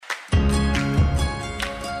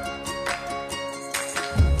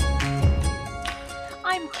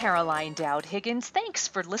Caroline Dowd Higgins. Thanks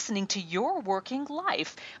for listening to Your Working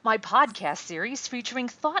Life, my podcast series featuring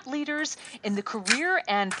thought leaders in the career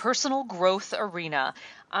and personal growth arena.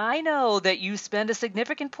 I know that you spend a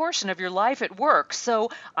significant portion of your life at work, so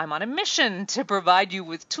I'm on a mission to provide you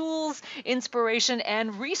with tools, inspiration,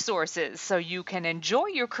 and resources so you can enjoy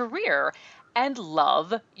your career and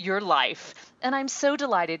love your life. And I'm so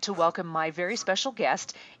delighted to welcome my very special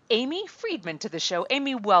guest, Amy Friedman, to the show.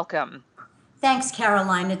 Amy, welcome. Thanks,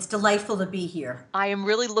 Caroline. It's delightful to be here. I am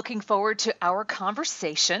really looking forward to our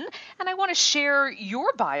conversation, and I want to share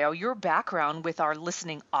your bio, your background with our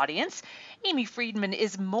listening audience. Amy Friedman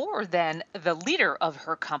is more than the leader of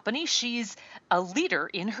her company. She's a leader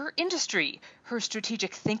in her industry. Her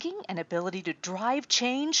strategic thinking and ability to drive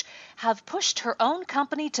change have pushed her own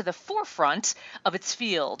company to the forefront of its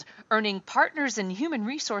field, earning Partners in Human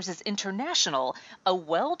Resources International a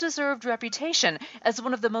well-deserved reputation as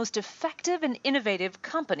one of the most effective and innovative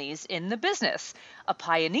companies in the business. A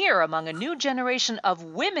pioneer among a new generation of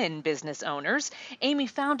women business owners, Amy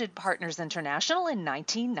founded Partners International in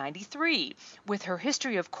 1993. With her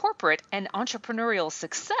history of corporate and entrepreneurial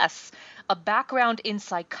success, a background in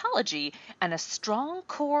psychology, and a strong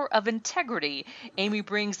core of integrity, Amy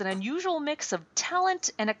brings an unusual mix of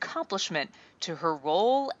talent and accomplishment to her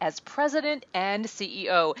role as president and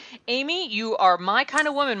CEO. Amy, you are my kind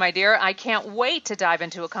of woman, my dear. I can't wait to dive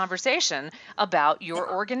into a conversation about your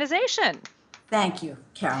organization. Thank you,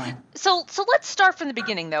 Caroline. So let's start from the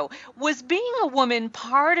beginning, though. Was being a woman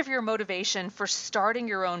part of your motivation for starting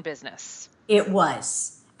your own business? It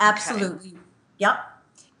was. Absolutely. Okay. Yep.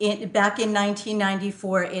 Back in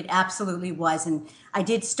 1994, it absolutely was. And I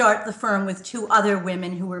did start the firm with two other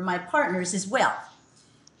women who were my partners as well.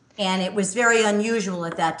 And it was very unusual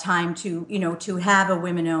at that time to have a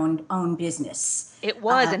women-owned business. It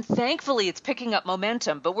was, and thankfully it's picking up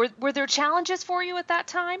momentum. But were there challenges for you at that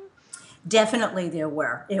time? Definitely there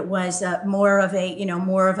were. It was more of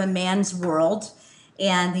a man's world,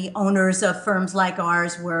 and the owners of firms like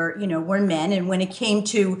ours were men. And when it came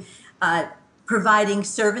to providing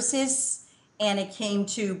services and it came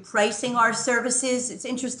to pricing our services, it's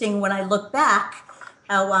interesting when I look back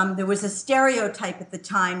how there was a stereotype at the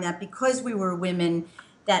time that because we were women,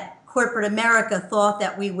 that corporate America thought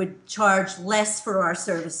that we would charge less for our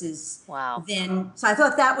services. Wow. So I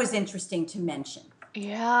thought that was interesting to mention.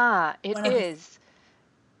 Yeah, it is.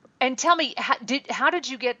 And tell me, how did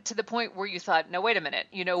you get to the point where you thought, no, wait a minute,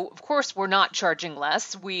 of course we're not charging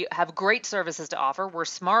less. We have great services to offer. We're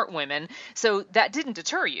smart women. So that didn't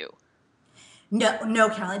deter you. No,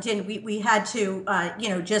 Caroline, it didn't. We had to,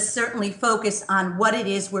 just certainly focus on what it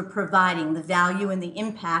is we're providing, the value and the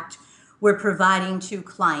impact we're providing to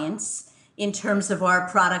clients in terms of our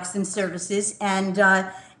products and services, and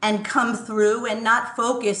come through and not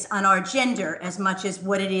focus on our gender as much as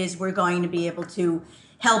what it is we're going to be able to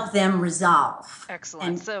help them resolve.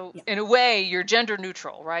 Excellent. In a way, you're gender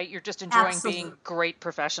neutral, right? You're just enjoying Absolutely. being great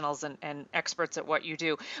professionals and experts at what you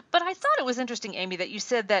do. But I thought it was interesting, Amy, that you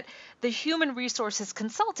said that the human resources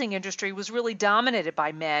consulting industry was really dominated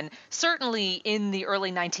by men, certainly in the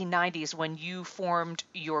early 1990s when you formed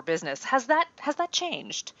your business. Has that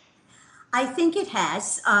changed? I think it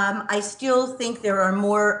has. I still think there are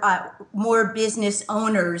more business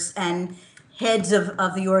owners and heads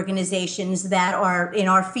of the organizations that are in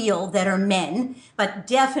our field that are men, but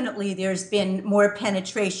definitely there's been more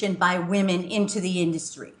penetration by women into the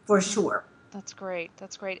industry, for sure. That's great.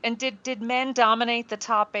 And did men dominate the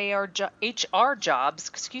top HR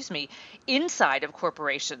jobs, inside of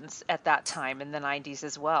corporations at that time in the 90s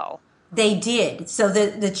as well? They did. So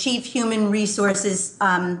the chief human resources,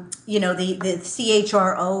 the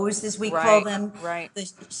CHROs, as we call them, right.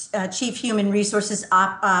 The chief human resources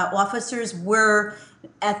officers were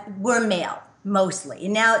male mostly.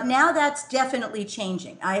 And now that's definitely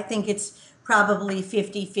changing. I think it's probably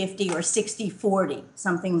 50-50 or 60-40,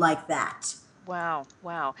 something like that. Wow.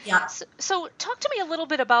 Yeah. So talk to me a little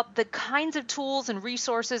bit about the kinds of tools and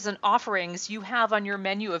resources and offerings you have on your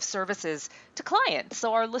menu of services to clients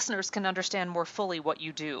so our listeners can understand more fully what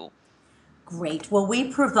you do. Great. Well,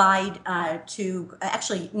 we provide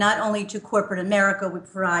not only to corporate America, we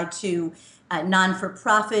provide to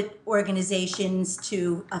non-for-profit organizations,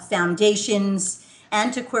 to foundations,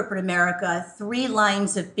 and to corporate America, 3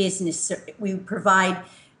 lines of business. We provide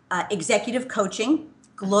executive coaching,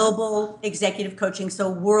 global executive coaching, so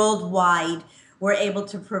worldwide, we're able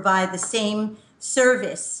to provide the same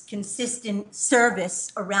service, consistent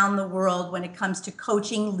service around the world when it comes to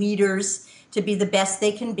coaching leaders to be the best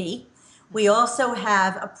they can be. We also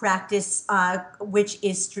have a practice which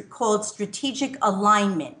is called strategic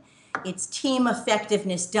alignment. It's team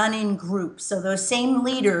effectiveness done in groups. So those same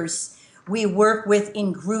leaders we work with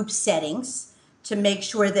in group settings to make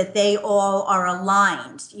sure that they all are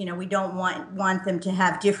aligned. We don't want them to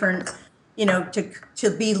have different,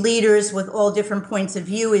 to be leaders with all different points of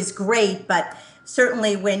view is great, but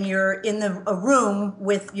certainly when you're in a room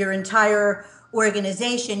with your entire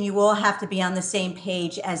organization, you all have to be on the same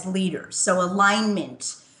page as leaders. So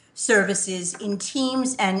alignment services in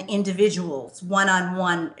teams and individuals,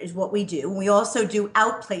 one-on-one is what we do. We also do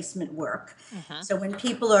outplacement work. So when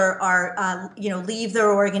people are leave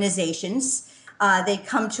their organizations, they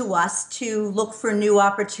come to us to look for new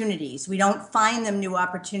opportunities. We don't find them new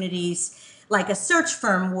opportunities like a search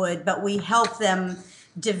firm would, but we help them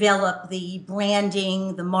develop the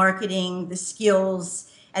branding, the marketing, the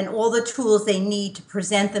skills, and all the tools they need to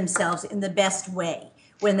present themselves in the best way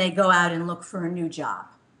when they go out and look for a new job.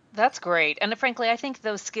 That's great. And frankly, I think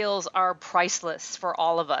those skills are priceless for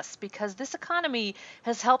all of us because this economy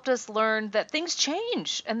has helped us learn that things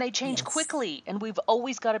change and they change quickly. And we've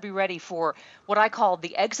always got to be ready for what I call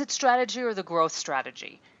the exit strategy or the growth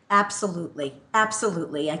strategy. Absolutely.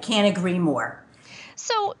 Absolutely. I can't agree more.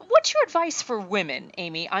 So, what's your advice for women,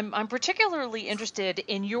 Amy? I'm particularly interested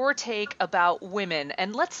in your take about women,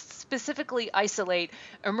 and let's specifically isolate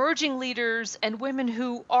emerging leaders and women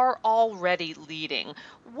who are already leading.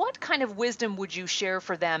 What kind of wisdom would you share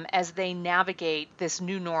for them as they navigate this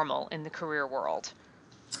new normal in the career world?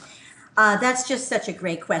 That's just such a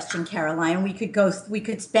great question, Caroline. We could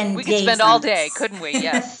spend we days could spend on all this. day, couldn't we?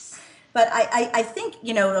 Yes. But I think,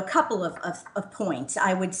 a couple of points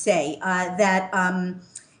I would say that,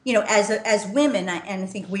 as women, and I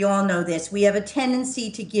think we all know this, we have a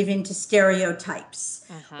tendency to give into stereotypes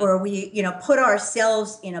or we, put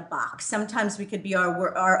ourselves in a box. Sometimes we could be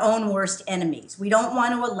our own worst enemies. We don't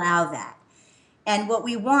want to allow that. And what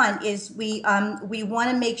we want is we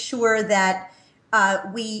want to make sure that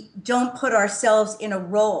we don't put ourselves in a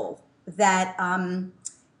role that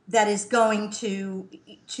that is going to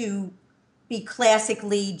be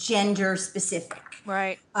classically gender specific.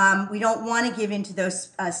 Right. We don't want to give into those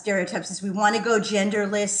stereotypes. We want to go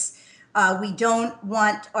genderless. We don't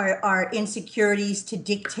want our insecurities to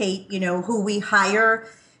dictate, who we hire.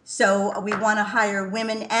 So we want to hire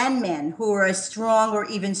women and men who are as strong or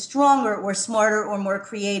even stronger or smarter or more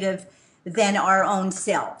creative than our own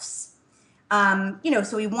selves.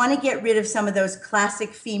 So we want to get rid of some of those classic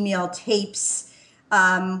female tapes.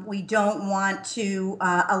 We don't want to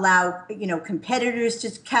allow, competitors to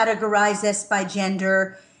categorize us by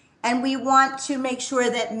gender. And we want to make sure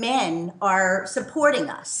that men are supporting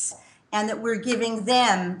us and that we're giving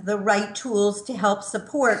them the right tools to help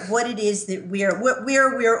support what it is that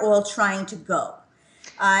we're all trying to go.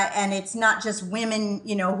 And it's not just women,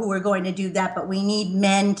 who are going to do that, but we need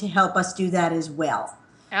men to help us do that as well.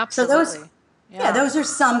 Absolutely. So those are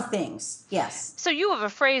some things. Yes. So you have a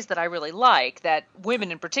phrase that I really like, that women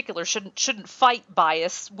in particular shouldn't fight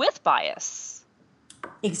bias with bias.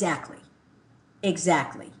 Exactly.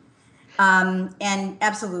 And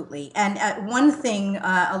absolutely. And one thing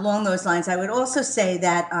along those lines, I would also say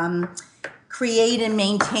that create and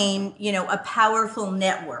maintain, a powerful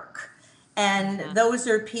network. And those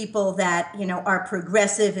are people that, are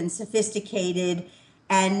progressive and sophisticated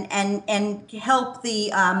and help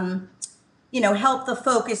the help the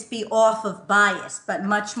focus be off of bias, but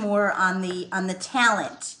much more on the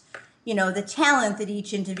talent, the talent that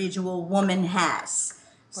each individual woman has.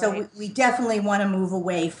 So Right. we definitely want to move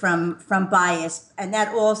away from bias. And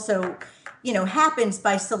that also, happens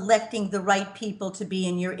by selecting the right people to be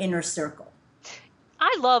in your inner circle.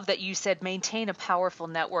 I love that you said maintain a powerful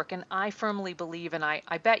network, and I firmly believe, and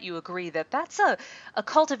I bet you agree, that that's a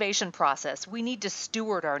cultivation process. We need to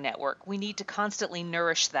steward our network. We need to constantly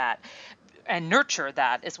nourish that. And nurture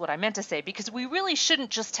that is what I meant to say, because we really shouldn't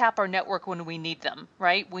just tap our network when we need them,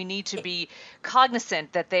 right? We need to be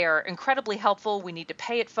cognizant that they are incredibly helpful. We need to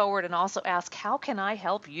pay it forward and also ask, how can I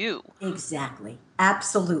help you? Exactly.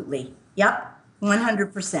 Absolutely. Yep.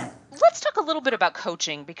 100%. Let's talk a little bit about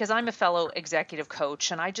coaching, because I'm a fellow executive coach,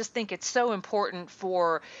 and I just think it's so important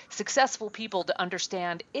for successful people to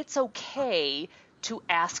understand it's okay to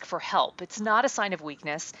ask for help. It's not a sign of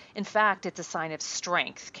weakness. In fact, it's a sign of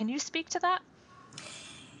strength. Can you speak to that?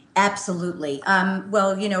 Absolutely.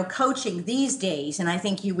 Well, coaching these days, and I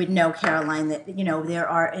think you would know, Caroline, that, there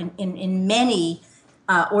are in many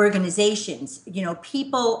organizations,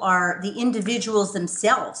 the individuals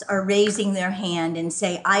themselves are raising their hand and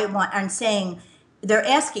saying they're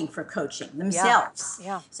asking for coaching themselves.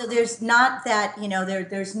 Yeah. So there's not that,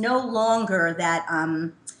 there's no longer that,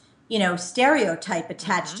 stereotype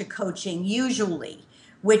attached to coaching usually,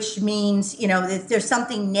 which means, that there's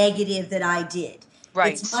something negative that I did. It's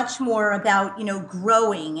Right. much more about,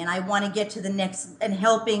 growing, and I want to get to the next, and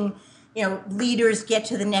helping, leaders get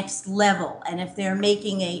to the next level. And if they're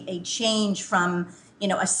making a change from,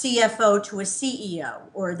 a CFO to a CEO,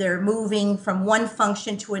 or they're moving from one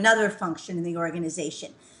function to another function in the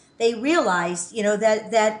organization, they realize,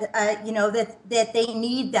 that they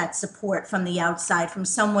need that support from the outside, from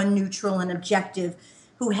someone neutral and objective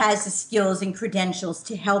who has the skills and credentials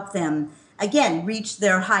to help them, again, reach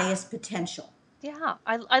their highest potential. Yeah,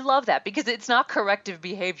 I love that because it's not corrective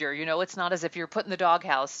behavior. It's not as if you're put in the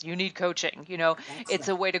doghouse, you need coaching. That's It's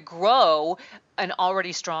right. a way to grow an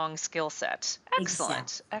already strong skill set. Exactly.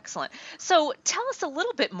 Excellent, excellent. So tell us a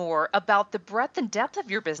little bit more about the breadth and depth of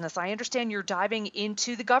your business. I understand you're diving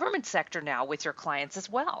into the government sector now with your clients as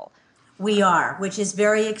well. We are, which is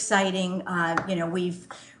very exciting.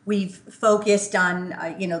 We've focused on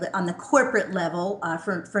on the corporate level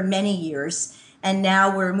for many years, and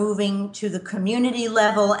now we're moving to the community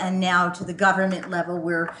level, and now to the government level.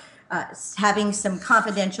 We're having some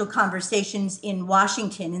confidential conversations in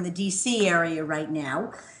Washington, in the D.C. area right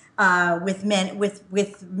now, with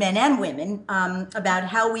men and women, about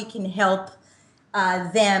how we can help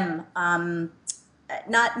them,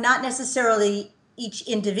 not necessarily each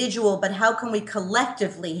individual, but how can we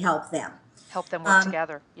collectively help them, Help them work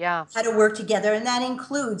together. Yeah. how to work together. And that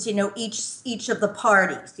includes, each of the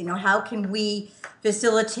parties. How can we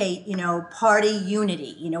facilitate, party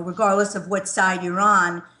unity, regardless of what side you're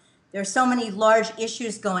on. There's so many large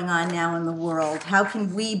issues going on now in the world. How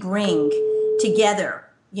can we bring together,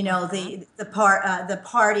 the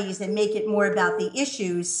parties, and make it more about the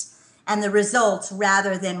issues and the results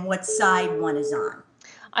rather than what side one is on?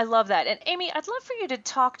 I love that. And Amy, I'd love for you to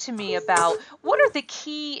talk to me about what are the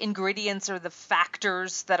key ingredients or the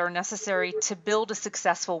factors that are necessary to build a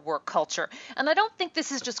successful work culture. And I don't think this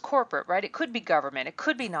is just corporate, right? It could be government, it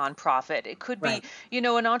could be nonprofit, it could be, Right.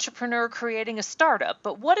 an entrepreneur creating a startup.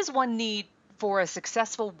 But what does one need for a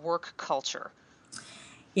successful work culture?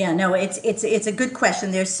 Yeah, no, it's a good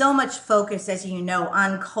question. There's so much focus, as you know,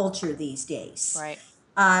 on culture these days. Right.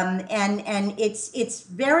 And it's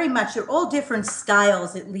very much, they're all different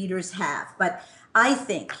styles that leaders have. But I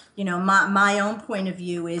think, my own point of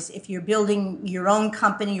view is, if you're building your own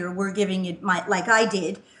company, or we're giving it, like I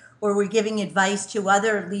did, or we're giving advice to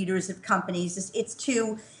other leaders of companies, it's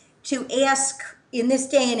to ask, in this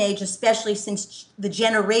day and age, especially since the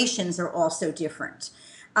generations are also different.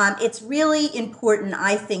 It's really important,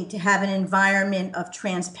 I think, to have an environment of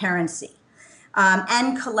transparency,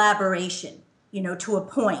 and collaboration, to a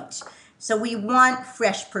point. So we want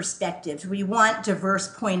fresh perspectives. We want diverse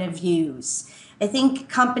point of views. I think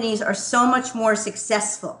companies are so much more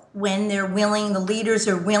successful when the leaders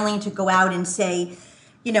are willing to go out and say,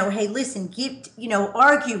 hey, listen,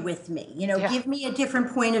 argue with me, Yeah. give me a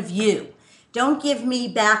different point of view. Don't give me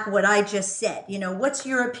back what I just said. What's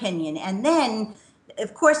your opinion? And then,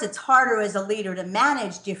 of course, it's harder as a leader to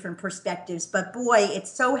manage different perspectives, but boy,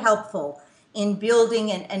 it's so helpful in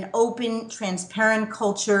building an open, transparent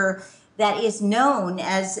culture that is known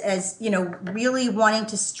as really wanting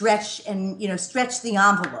to stretch, and stretch the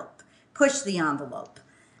envelope, push the envelope.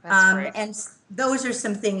 That's great. And those are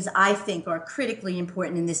some things I think are critically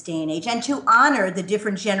important in this day and age, and to honor the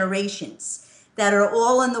different generations that are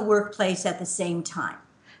all in the workplace at the same time.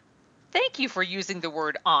 Thank you for using the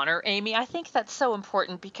word honor, Amy. I think that's so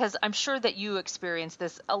important because I'm sure that you experience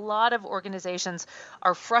this. A lot of organizations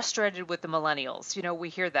are frustrated with the millennials. We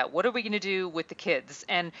hear that. What are we going to do with the kids?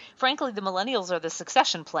 And frankly, the millennials are the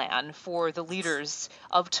succession plan for the leaders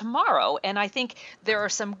of tomorrow. And I think there are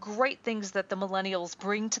some great things that the millennials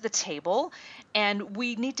bring to the table, and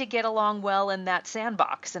we need to get along well in that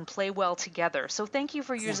sandbox and play well together. So thank you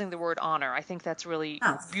for using the word honor. I think that's really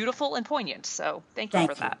Oh, beautiful and poignant. So thank you for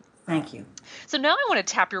thank you. that. Thank you. So now I want to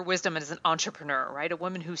tap your wisdom as an entrepreneur, right? A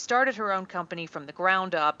woman who started her own company from the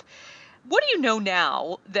ground up. What do you know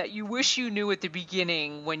now that you wish you knew at the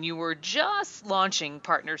beginning when you were just launching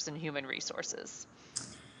Partners in Human Resources?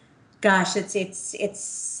 Gosh,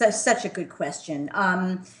 such a good question.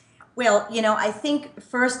 Well, I think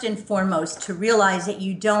first and foremost, to realize that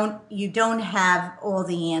you don't have all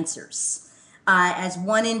the answers. As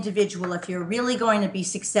one individual, if you're really going to be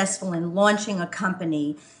successful in launching a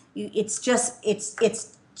company, it's just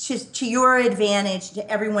to your advantage,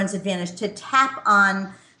 to everyone's advantage, to tap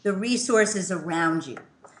on the resources around you.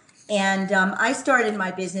 And I started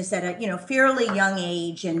my business at a fairly young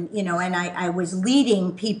age, and I was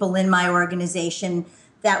leading people in my organization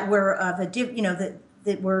that were of a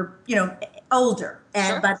that were older, and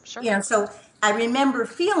Sure, but sure. so I remember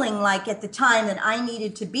feeling like at the time that I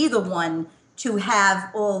needed to be the one to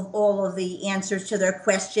have all of the answers to their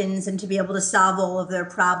questions and to be able to solve all of their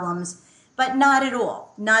problems, but not at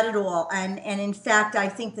all, not at all. And in fact, I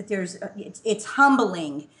think that it's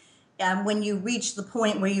humbling when you reach the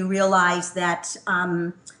point where you realize that,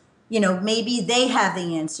 maybe they have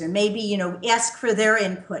the answer. Maybe, ask for their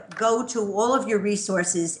input. Go to all of your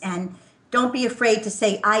resources and don't be afraid to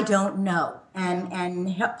say, I don't know.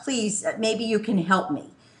 And please, maybe you can help me.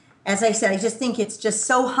 As I said, I just think it's just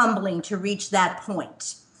so humbling to reach that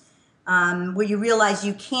point where you realize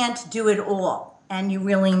you can't do it all and you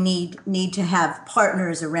really need to have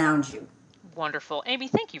partners around you. Wonderful. Amy,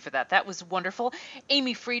 thank you for that. That was wonderful.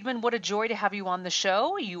 Amy Friedman, what a joy to have you on the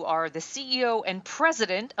show. You are the CEO and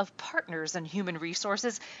president of Partners in Human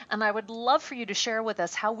Resources, and I would love for you to share with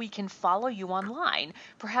us how we can follow you online.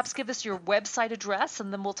 Perhaps give us your website address,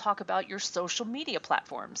 and then we'll talk about your social media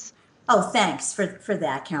platforms. Oh, thanks for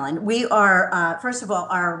that, Carolyn. We are, first of all,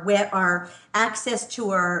 our access to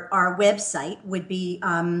our website would be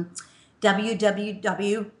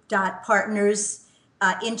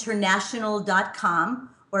www.partnersinternational.com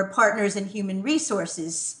or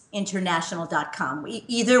partnersinhumanresourcesinternational.com.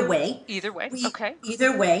 Either way. Okay.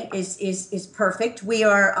 Either way is perfect. We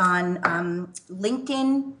are on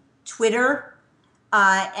LinkedIn, Twitter,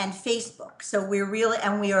 and Facebook. So we are,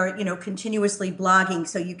 continuously blogging.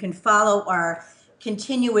 So you can follow our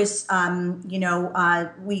continuous,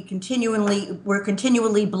 we're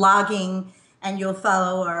continually blogging, and you'll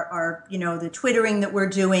follow our the Twittering that we're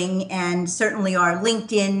doing, and certainly our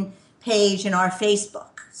LinkedIn page and our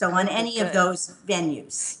Facebook. So on any of those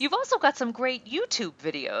venues. You've also got some great YouTube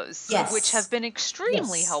videos, yes, which have been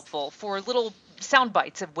extremely helpful for little sound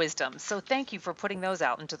bites of wisdom. So thank you for putting those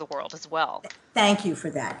out into the world as well. Thank you for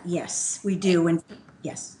that. Yes, we do. And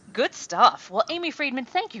yes. Good stuff. Well, Amy Friedman,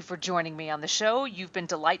 thank you for joining me on the show. You've been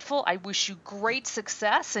delightful. I wish you great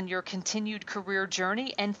success in your continued career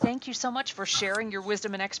journey. And thank you so much for sharing your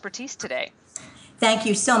wisdom and expertise today. Thank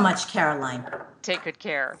you so much, Caroline. Take good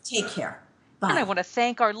care. Take care. Bye. And I want to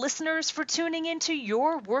thank our listeners for tuning into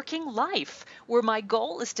Your Working Life, where my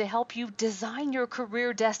goal is to help you design your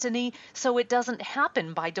career destiny so it doesn't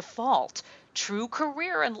happen by default. True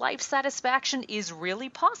career and life satisfaction is really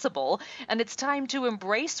possible, and it's time to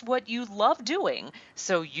embrace what you love doing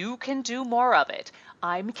so you can do more of it.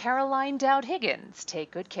 I'm Caroline Dowd Higgins.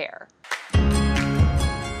 Take good care.